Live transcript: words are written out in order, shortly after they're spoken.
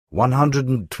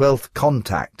112th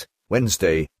Contact,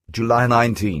 Wednesday, July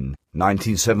 19,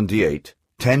 1978,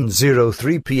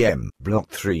 10:03 p.m. Block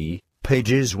 3,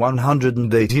 pages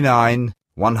 189,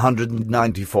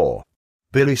 194.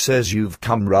 Billy says you've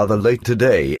come rather late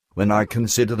today, when I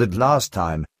considered it last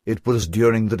time, it was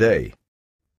during the day.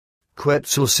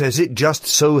 Quetzal says it just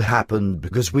so happened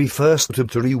because we first had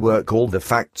to rework all the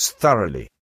facts thoroughly.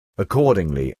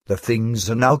 Accordingly, the things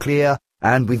are now clear,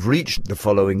 and we've reached the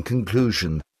following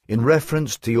conclusion, in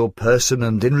reference to your person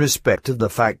and in respect of the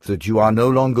fact that you are no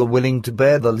longer willing to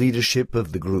bear the leadership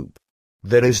of the group.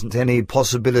 There isn't any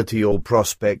possibility or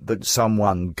prospect that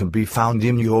someone can be found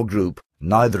in your group,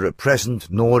 neither at present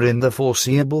nor in the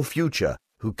foreseeable future,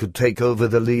 who could take over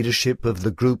the leadership of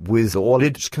the group with all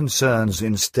its concerns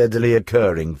in steadily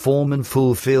occurring form and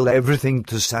fulfill everything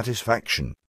to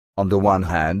satisfaction. On the one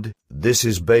hand, this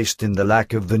is based in the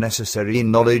lack of the necessary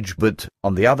knowledge, but,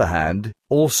 on the other hand,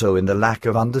 also in the lack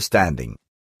of understanding.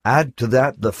 Add to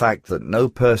that the fact that no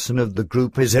person of the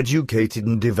group is educated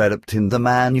and developed in the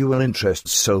manual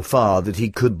interests so far that he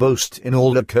could boast in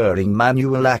all occurring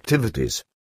manual activities.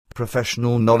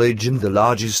 Professional knowledge in the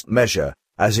largest measure,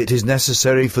 as it is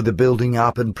necessary for the building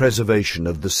up and preservation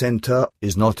of the center,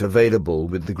 is not available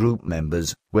with the group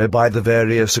members, whereby the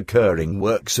various occurring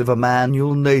works of a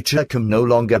manual nature can no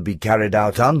longer be carried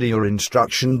out under your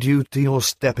instruction, duty, or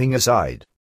stepping aside.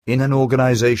 In an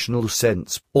organizational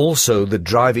sense, also the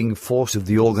driving force of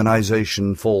the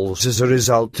organization falls as a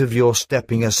result of your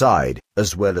stepping aside,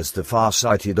 as well as the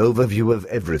far-sighted overview of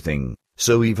everything,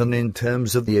 so even in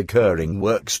terms of the occurring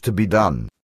works to be done.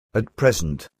 At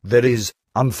present, there is,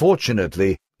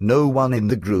 unfortunately, no one in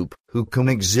the group who can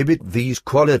exhibit these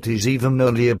qualities even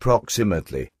only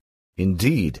approximately.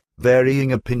 Indeed,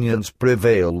 varying opinions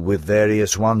prevail with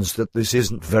various ones that this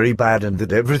isn't very bad and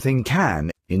that everything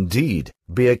can, indeed,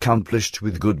 be accomplished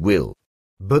with goodwill.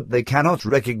 But they cannot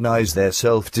recognize their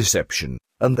self-deception,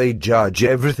 and they judge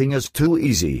everything as too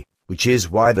easy, which is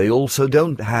why they also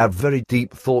don't have very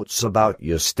deep thoughts about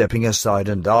your stepping aside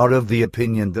and are of the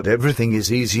opinion that everything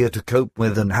is easier to cope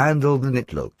with and handle than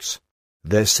it looks.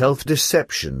 Their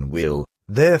self-deception will,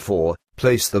 therefore,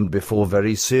 place them before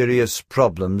very serious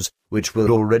problems, which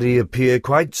will already appear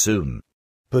quite soon.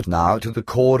 But now to the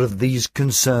core of these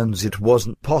concerns, it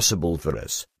wasn't possible for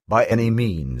us, by any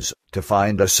means, to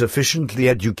find a sufficiently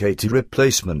educated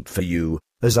replacement for you,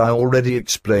 as I already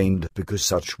explained, because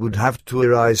such would have to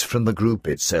arise from the group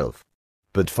itself.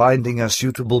 But finding a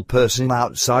suitable person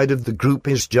outside of the group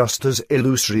is just as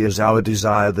illusory as our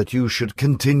desire that you should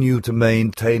continue to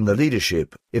maintain the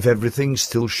leadership, if everything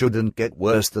still shouldn't get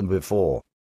worse than before.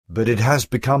 But it has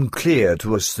become clear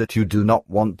to us that you do not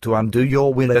want to undo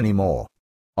your will anymore.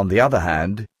 On the other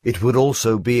hand, it would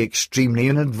also be extremely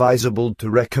inadvisable to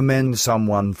recommend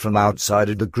someone from outside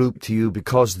of the group to you,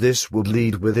 because this would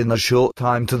lead within a short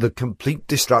time to the complete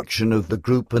destruction of the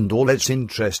group and all its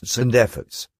interests and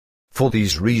efforts. For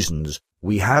these reasons,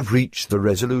 we have reached the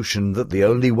resolution that the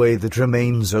only way that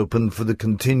remains open for the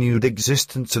continued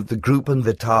existence of the group and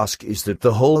the task is that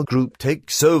the whole group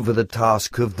takes over the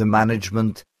task of the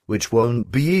management, which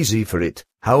won't be easy for it,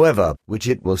 however, which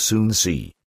it will soon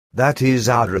see. That is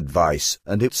our advice,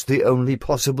 and it's the only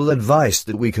possible advice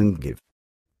that we can give.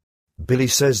 Billy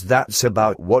says that's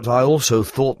about what I also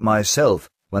thought myself,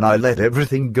 when I let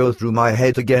everything go through my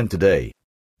head again today.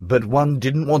 But one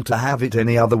didn't want to have it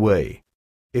any other way.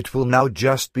 It will now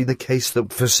just be the case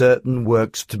that for certain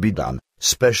works to be done,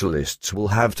 specialists will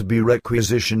have to be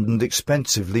requisitioned and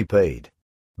expensively paid.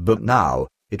 But now,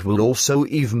 it will also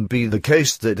even be the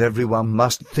case that everyone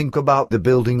must think about the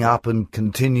building up and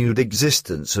continued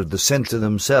existence of the center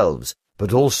themselves,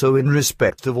 but also in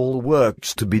respect of all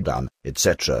works to be done,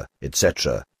 etc.,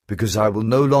 etc., because I will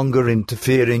no longer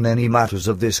interfere in any matters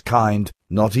of this kind,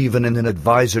 not even in an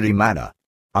advisory manner.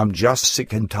 I'm just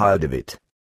sick and tired of it.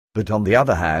 But on the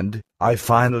other hand, I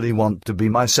finally want to be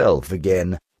myself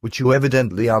again, which you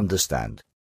evidently understand.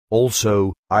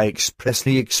 Also, I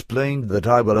expressly explained that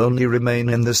I will only remain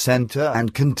in the center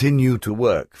and continue to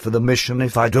work for the mission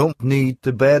if I don't need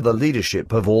to bear the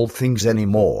leadership of all things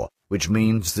anymore, which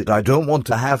means that I don't want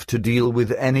to have to deal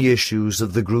with any issues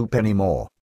of the group anymore.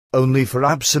 Only for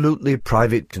absolutely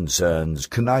private concerns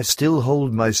can I still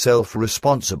hold myself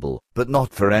responsible, but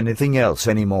not for anything else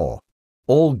anymore.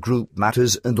 All group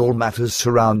matters and all matters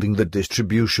surrounding the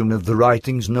distribution of the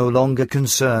writings no longer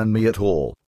concern me at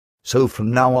all. So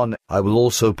from now on, I will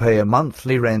also pay a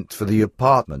monthly rent for the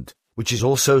apartment, which is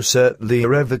also certainly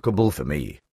irrevocable for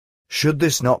me. Should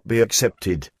this not be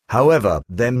accepted, however,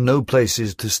 then no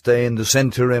places to stay in the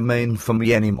center remain for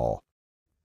me anymore.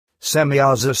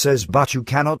 Semyaza says, but you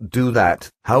cannot do that,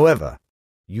 however.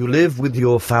 You live with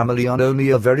your family on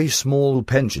only a very small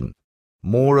pension.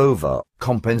 Moreover,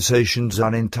 compensations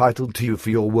are entitled to you for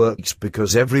your works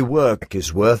because every work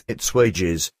is worth its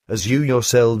wages, as you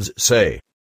yourselves say.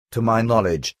 To my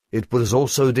knowledge, it was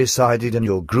also decided in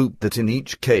your group that in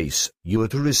each case, you are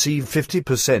to receive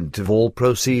 50% of all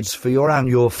proceeds for your and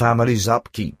your family's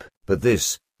upkeep, but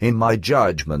this, in my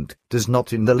judgment, does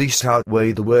not in the least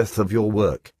outweigh the worth of your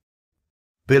work.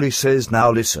 Billy says,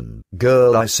 now listen,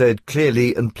 girl, I said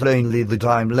clearly and plainly that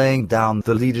I'm laying down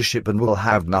the leadership and will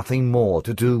have nothing more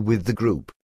to do with the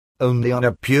group. Only on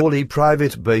a purely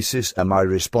private basis am I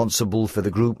responsible for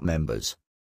the group members.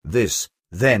 This,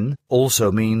 then,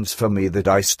 also means for me that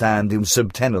I stand in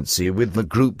subtenancy with the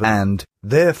group and,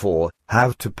 therefore,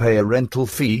 have to pay a rental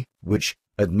fee, which,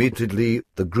 admittedly,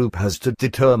 the group has to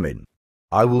determine.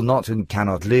 I will not and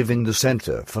cannot live in the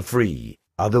center for free.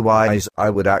 Otherwise, I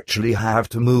would actually have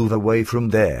to move away from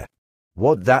there.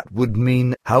 What that would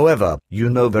mean, however,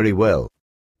 you know very well.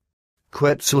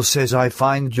 Quetzal says, I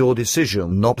find your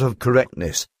decision not of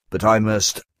correctness, but I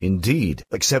must, indeed,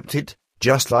 accept it,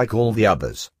 just like all the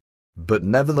others. But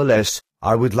nevertheless,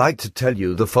 I would like to tell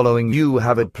you the following. You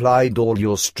have applied all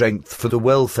your strength for the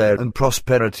welfare and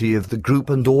prosperity of the group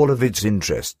and all of its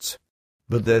interests.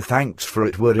 But their thanks for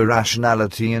it were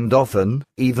irrationality and often,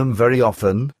 even very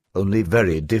often, only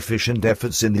very deficient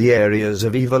efforts in the areas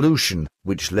of evolution,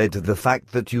 which led to the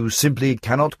fact that you simply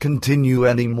cannot continue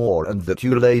anymore and that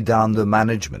you lay down the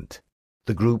management.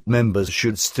 The group members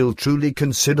should still truly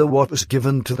consider what was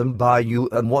given to them by you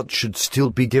and what should still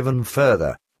be given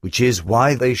further, which is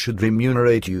why they should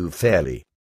remunerate you fairly.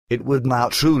 It would now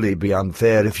truly be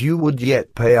unfair if you would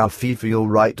yet pay a fee for your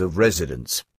right of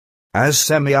residence. As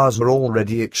Semyaza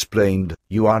already explained,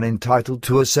 you are entitled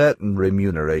to a certain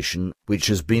remuneration, which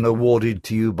has been awarded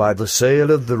to you by the sale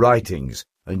of the writings,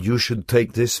 and you should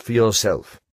take this for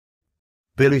yourself.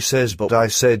 Billy says, but I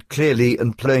said clearly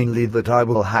and plainly that I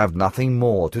will have nothing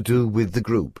more to do with the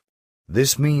group.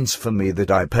 This means for me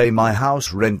that I pay my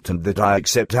house rent and that I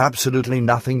accept absolutely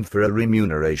nothing for a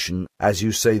remuneration, as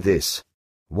you say this.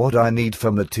 What I need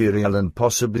for material and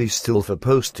possibly still for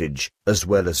postage, as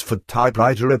well as for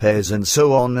typewriter repairs and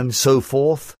so on and so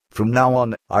forth, from now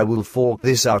on, I will fork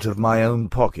this out of my own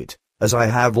pocket, as I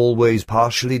have always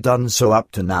partially done so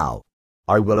up to now.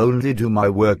 I will only do my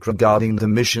work regarding the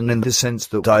mission in the sense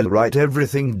that I'll write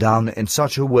everything down in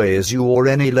such a way as you or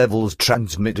any levels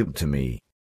transmit it to me.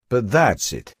 But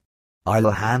that's it.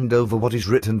 I'll hand over what is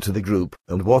written to the group,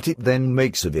 and what it then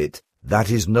makes of it, that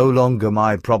is no longer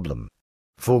my problem.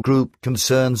 For group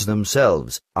concerns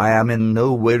themselves, I am in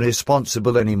no way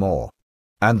responsible anymore.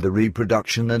 And the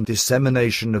reproduction and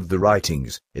dissemination of the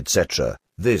writings, etc.,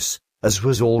 this, as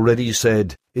was already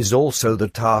said, is also the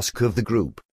task of the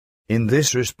group. In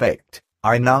this respect,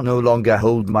 I now no longer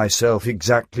hold myself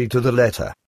exactly to the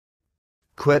letter.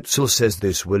 Quetzal says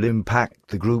this will impact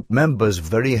the group members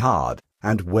very hard,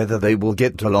 and whether they will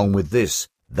get along with this,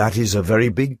 that is a very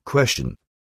big question.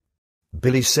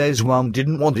 Billy says one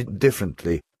didn't want it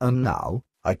differently, and now,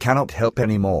 I cannot help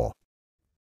any more.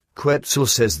 Quetzal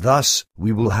says thus,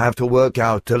 we will have to work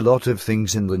out a lot of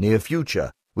things in the near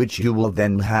future, which you will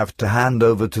then have to hand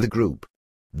over to the group.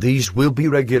 These will be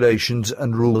regulations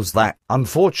and rules that,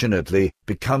 unfortunately,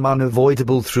 become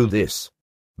unavoidable through this.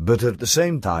 But at the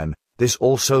same time, this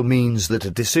also means that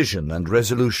a decision and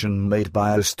resolution made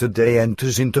by us today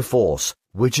enters into force,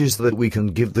 which is that we can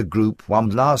give the group one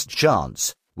last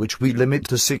chance, which we limit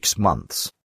to 6 months.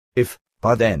 If,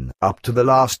 by then, up to the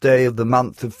last day of the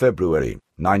month of February,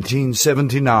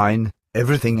 1979,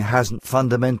 everything hasn't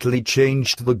fundamentally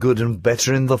changed for the good and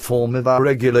better in the form of our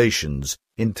regulations,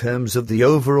 in terms of the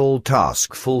overall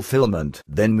task fulfillment,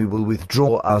 then we will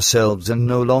withdraw ourselves and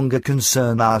no longer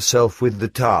concern ourselves with the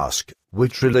task,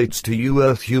 which relates to you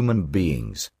Earth human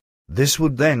beings. This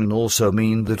would then also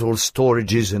mean that all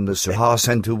storages in the Saha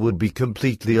Center would be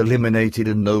completely eliminated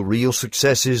and no real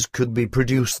successes could be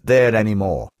produced there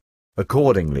anymore.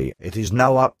 Accordingly, it is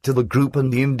now up to the group and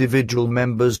the individual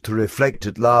members to reflect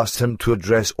at last and to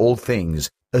address all things,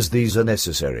 as these are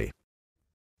necessary.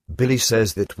 Billy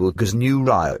says that will cause new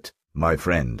riot, my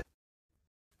friend.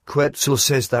 Quetzal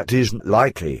says that isn't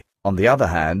likely. On the other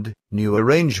hand, new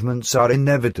arrangements are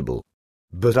inevitable.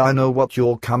 But I know what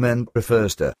your comment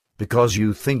refers to, because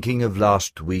you thinking of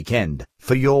last weekend,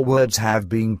 for your words have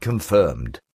been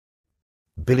confirmed.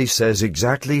 Billy says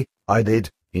exactly, I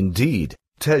did, indeed,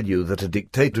 tell you that a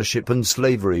dictatorship and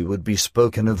slavery would be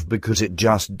spoken of because it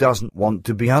just doesn't want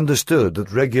to be understood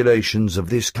that regulations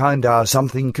of this kind are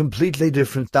something completely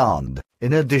different and,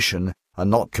 in addition, are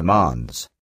not commands.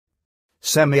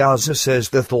 Semyaza says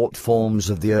the thought forms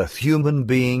of the Earth human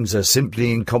beings are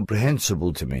simply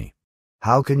incomprehensible to me.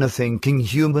 How can a thinking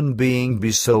human being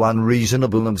be so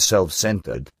unreasonable and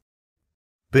self-centered?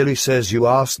 Billy says you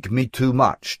ask me too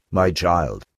much, my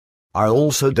child. I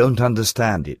also don't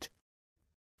understand it.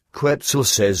 Quetzal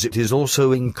says it is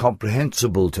also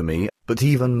incomprehensible to me, but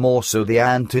even more so the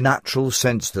antinatural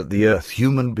sense that the Earth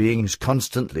human beings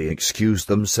constantly excuse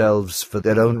themselves for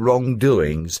their own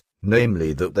wrongdoings,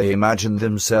 namely that they imagine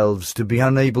themselves to be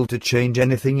unable to change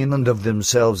anything in and of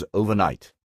themselves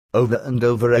overnight. Over and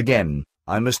over again,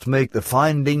 I must make the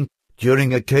finding,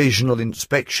 during occasional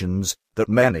inspections, that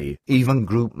many, even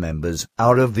group members,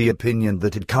 are of the opinion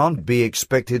that it can't be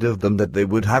expected of them that they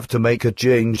would have to make a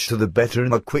change to the better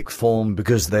in a quick form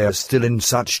because they are still in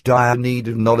such dire need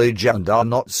of knowledge and are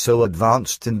not so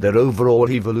advanced in their overall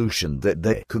evolution that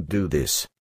they could do this.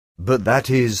 But that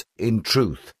is, in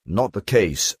truth, not the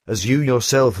case, as you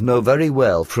yourself know very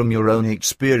well from your own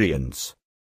experience.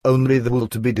 Only the will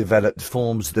to be developed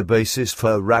forms the basis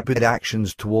for rapid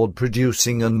actions toward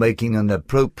producing and making an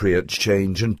appropriate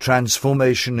change and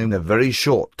transformation in a very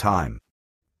short time.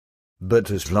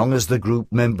 But as long as the group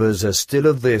members are still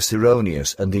of this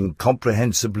erroneous and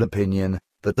incomprehensible opinion,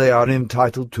 that they are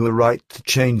entitled to a right to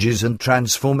changes and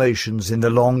transformations in the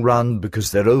long run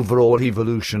because their overall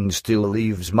evolution still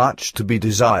leaves much to be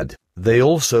desired, they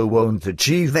also won't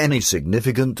achieve any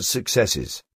significant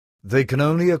successes. They can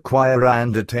only acquire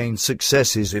and attain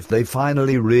successes if they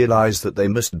finally realize that they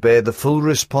must bear the full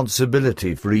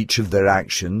responsibility for each of their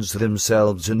actions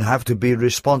themselves and have to be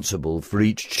responsible for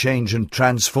each change and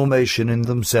transformation in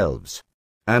themselves.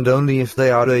 And only if they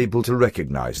are able to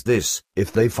recognize this,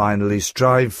 if they finally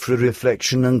strive for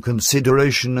reflection and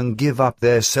consideration and give up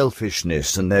their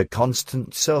selfishness and their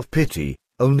constant self-pity,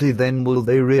 only then will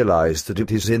they realize that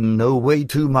it is in no way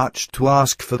too much to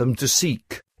ask for them to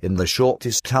seek, in the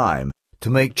shortest time, to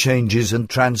make changes and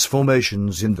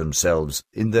transformations in themselves,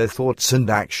 in their thoughts and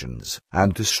actions,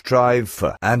 and to strive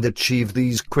for and achieve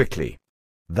these quickly.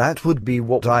 That would be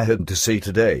what I had to say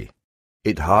today.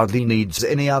 It hardly needs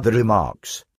any other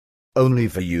remarks. Only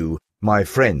for you, my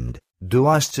friend, do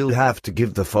I still have to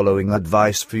give the following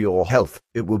advice for your health.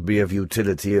 It would be of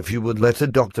utility if you would let a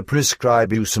doctor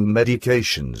prescribe you some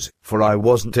medications, for I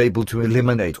wasn't able to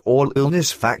eliminate all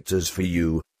illness factors for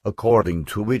you, according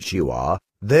to which you are,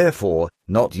 therefore,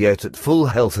 not yet at full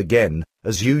health again,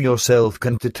 as you yourself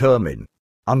can determine.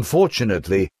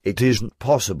 Unfortunately, it isn't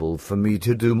possible for me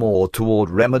to do more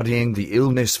toward remedying the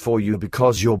illness for you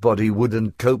because your body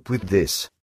wouldn't cope with this.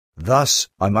 Thus,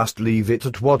 I must leave it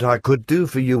at what I could do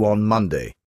for you on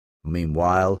Monday.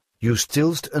 Meanwhile, you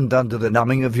still stand under the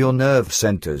numbing of your nerve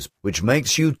centers, which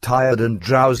makes you tired and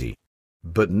drowsy.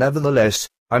 But nevertheless,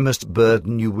 I must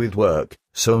burden you with work,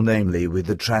 so namely with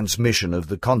the transmission of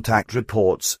the contact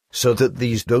reports, so that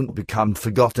these don't become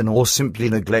forgotten or simply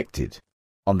neglected.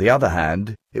 On the other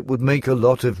hand, it would make a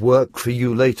lot of work for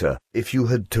you later, if you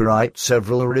had to write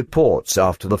several reports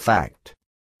after the fact.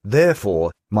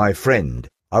 Therefore, my friend,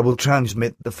 I will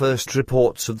transmit the first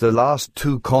reports of the last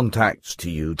 2 contacts to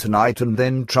you tonight and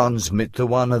then transmit the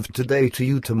one of today to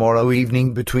you tomorrow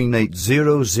evening between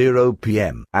 8:00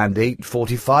 p.m. and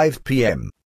 8:45 p.m.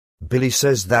 Billy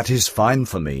says that is fine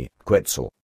for me,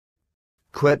 Quetzal.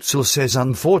 Quetzal says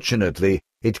unfortunately,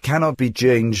 it cannot be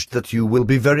changed that you will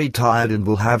be very tired and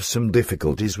will have some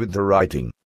difficulties with the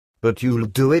writing. But you'll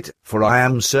do it, for I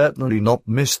am certainly not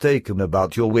mistaken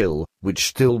about your will, which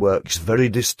still works very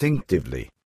distinctively.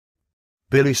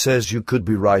 Billy says you could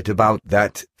be right about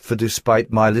that, for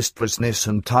despite my listlessness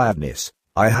and tiredness,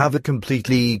 I have a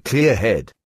completely clear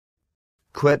head.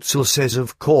 Quetzal says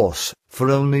of course, for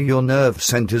only your nerve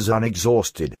centers are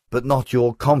exhausted, but not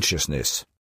your consciousness.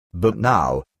 But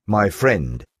now, my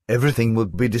friend, everything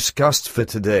would be discussed for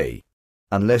today.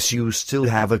 Unless you still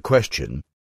have a question.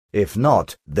 If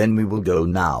not, then we will go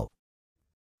now.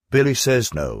 Billy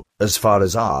says no, as far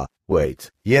as wait,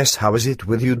 yes, how is it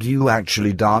with you? Do you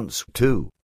actually dance too?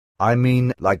 I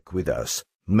mean, like with us,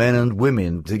 men and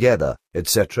women together,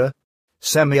 etc.?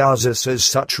 Semyaza says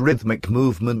such rhythmic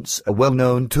movements are well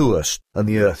known to us, and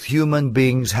the Earth human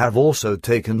beings have also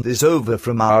taken this over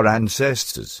from our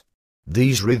ancestors.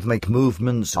 These rhythmic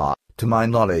movements are, to my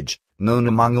knowledge, known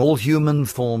among all human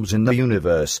forms in the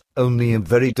universe, only in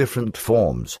very different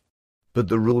forms. But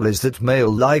the rule is that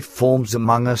male life forms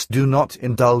among us do not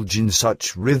indulge in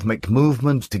such rhythmic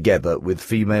movement together with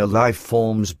female life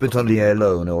forms but only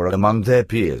alone or among their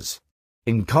peers.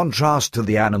 In contrast to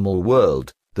the animal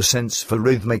world, the sense for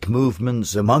rhythmic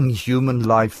movements among human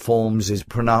life forms is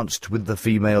pronounced with the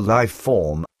female life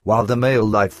form, while the male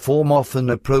life form often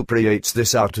appropriates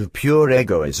this out of pure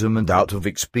egoism and out of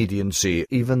expediency,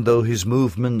 even though his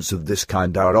movements of this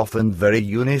kind are often very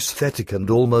unesthetic and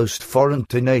almost foreign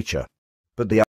to nature. But the